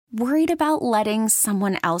Worried about letting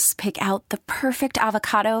someone else pick out the perfect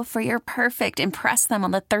avocado for your perfect impress them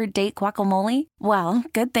on the third date guacamole? Well,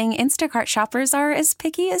 good thing Instacart shoppers are as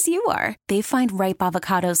picky as you are. They find ripe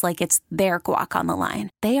avocados like it's their guac on the line.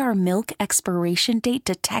 They are milk expiration date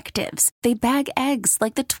detectives. They bag eggs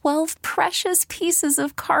like the 12 precious pieces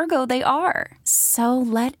of cargo they are. So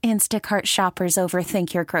let Instacart shoppers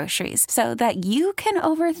overthink your groceries so that you can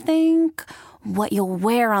overthink what you'll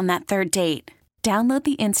wear on that third date. Download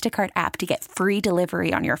the Instacart app to get free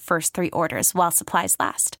delivery on your first 3 orders while supplies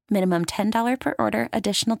last. Minimum $10 per order.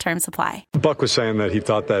 Additional terms apply. Buck was saying that he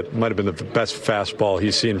thought that might have been the best fastball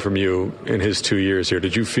he's seen from you in his 2 years here.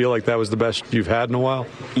 Did you feel like that was the best you've had in a while?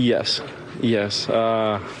 Yes. It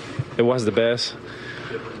was the best.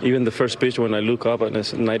 Even the first pitch, when I look up and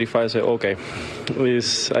it's 95, I say, okay.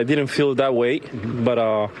 I didn't feel that way, but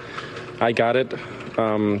I got it.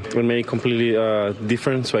 It made it completely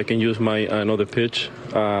different, so I can use my another pitch.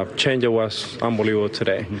 Changer was unbelievable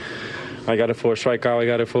today. I got it for a strikeout. I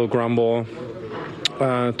got it for a ground ball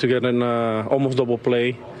to get an almost double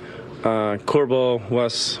play. Curveball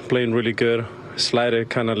was playing really good. Slider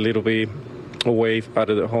kind of a little bit away out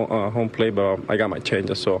of the home plate, but I got my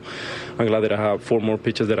changer, so I'm glad that I have 4 more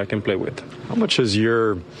pitches that I can play with. How much has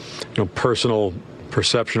your personal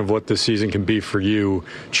perception of what this season can be for you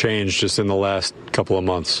changed just in the last couple of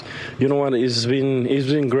months? You know what? It's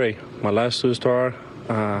been great. My last 2 star,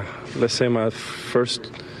 let's say my first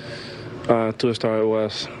 2 star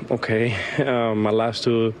was okay. My last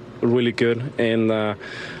 2 really good, and like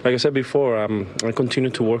I said before, I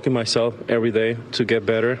continue to work in myself every day to get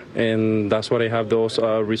better, and that's why I have those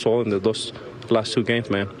results in those last 2 games,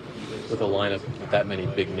 man. With a lineup with that many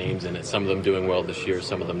big names in it, some of them doing well this year,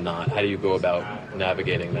 some of them not, how do you go about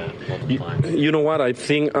navigating that multiplying? You know what? I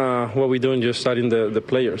think what we're doing is just studying the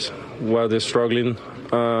players, while they're struggling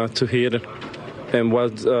to hit and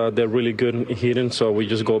what they're really good at hitting. So we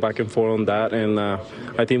just go back and forth on that, and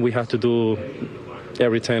I think we have to do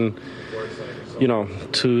everything,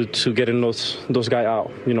 to getting those guys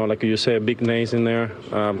out. Like you say, big names in there.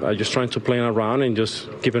 I'm just trying to play around and just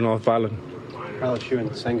keeping off balance. LSU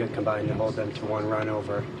and Senga combined to hold them to 1 run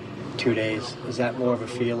over 2 days. Is that more of a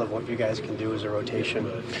feel of what you guys can do as a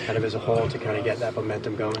rotation, kind of as a whole, to kind of get that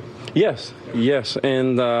momentum going? Yes.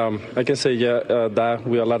 And I can say, that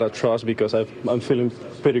with a lot of trust, because I'm feeling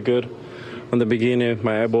pretty good. On the beginning,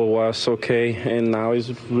 my elbow was okay, and now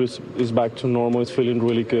it's back to normal. It's feeling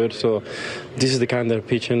really good. So this is the kind of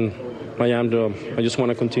pitching I am doing. I just want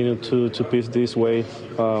to continue to pitch this way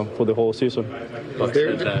for the whole season. Is there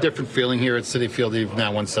a different feeling here at Citi Field? You've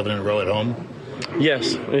now won 7 in a row at home.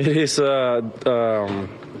 Yes, it is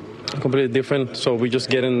completely different. So we're just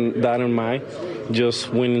getting that in mind. Just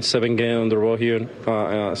winning 7 games on the road here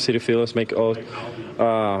at Citi Field. Let's make us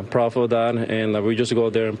proud of that, and we just go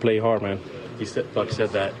there and play hard, man. Buck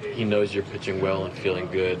said that he knows you're pitching well and feeling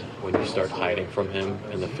good when you start hiding from him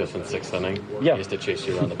in the 5th and 6th inning. Yeah. He used to chase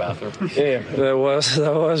you around the bathroom. Yeah, that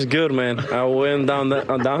was good, man. I went down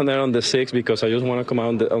there on the 6th because I just want to come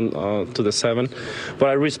out to the 7. But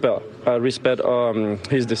I respect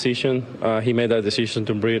his decision. He made that decision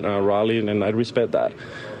to bring Raleigh, and I respect that.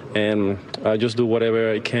 And I just do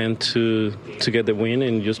whatever I can to get the win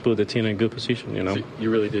and just put the team in a good position, So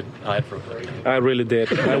you really did hide from him. I really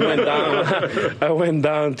did. I went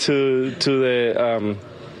down to the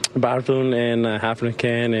bathroom and Hafner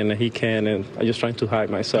can and he can, and I just trying to hide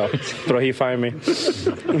myself. So he find me.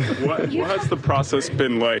 What has the process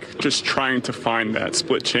been like, just trying to find that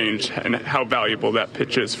split change, and how valuable that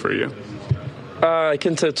pitch is for you? I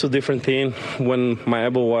can tell 2 different things. When my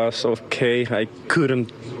elbow was okay, I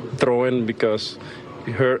couldn't throw in because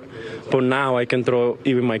it hurt. But now I can throw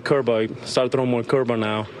even my curveball. I start throwing more curveball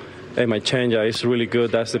now. And my changeup is really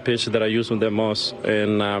good. That's the pitch that I use the most.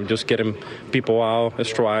 And just getting people out, a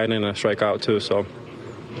stride, and a strikeout too. So.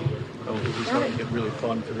 Is it starting to get really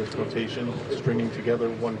fun for this rotation, stringing together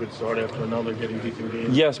one good start after another, getting deep in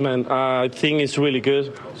games? Yes, man. I think it's really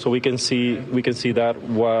good. So we can see that.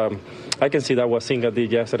 I can see that what Singa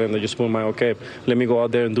did yesterday, and I just put my okay. Let me go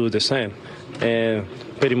out there and do the same. And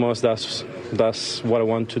pretty much that's what I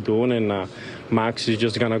want to do. And Max is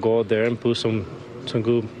just gonna go out there and put some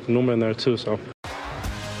good number in there too. So.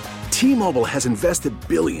 T-Mobile has invested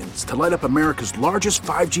billions to light up America's largest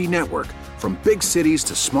 5G network, from big cities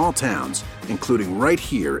to small towns, including right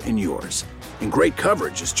here in yours. And great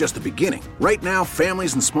coverage is just the beginning. Right now,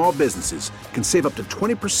 families and small businesses can save up to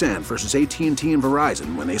 20% versus AT&T and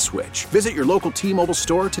Verizon when they switch. Visit your local T-Mobile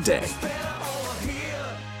store today.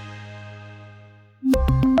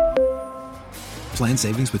 Plan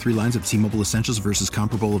savings with 3 lines of T-Mobile Essentials versus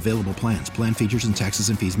comparable available plans. Plan features and taxes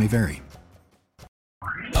and fees may vary.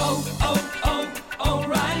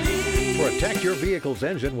 O'Reilly. Protect your vehicle's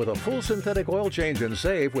engine with a full synthetic oil change and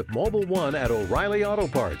save with Mobile One at O'Reilly Auto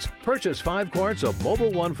Parts. Purchase 5 quarts of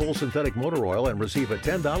Mobile One full synthetic motor oil and receive a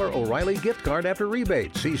 $10 O'Reilly gift card after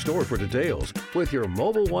rebate. See store for details. With your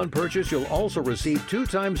Mobile One purchase, you'll also receive 2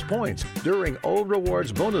 times points during O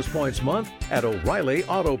Rewards Bonus Points Month at O'Reilly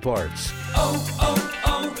Auto Parts.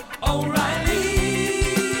 O'Reilly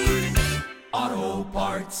Auto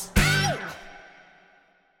Parts.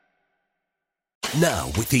 Now,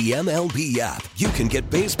 with the MLB app, you can get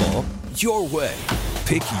baseball your way.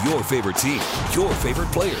 Pick your favorite team, your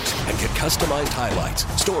favorite players, and get customized highlights,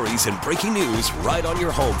 stories, and breaking news right on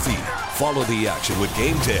your home feed. Follow the action with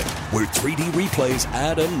Game 10, where 3D replays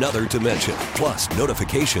add another dimension. Plus,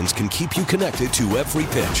 notifications can keep you connected to every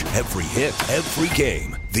pitch, every hit, every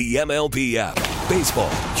game. The MLB app.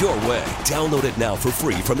 Baseball your way. Download it now for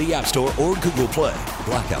free from the App Store or Google Play.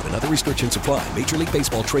 Blackout and other restrictions apply. Major League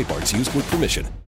Baseball trademarks used with permission.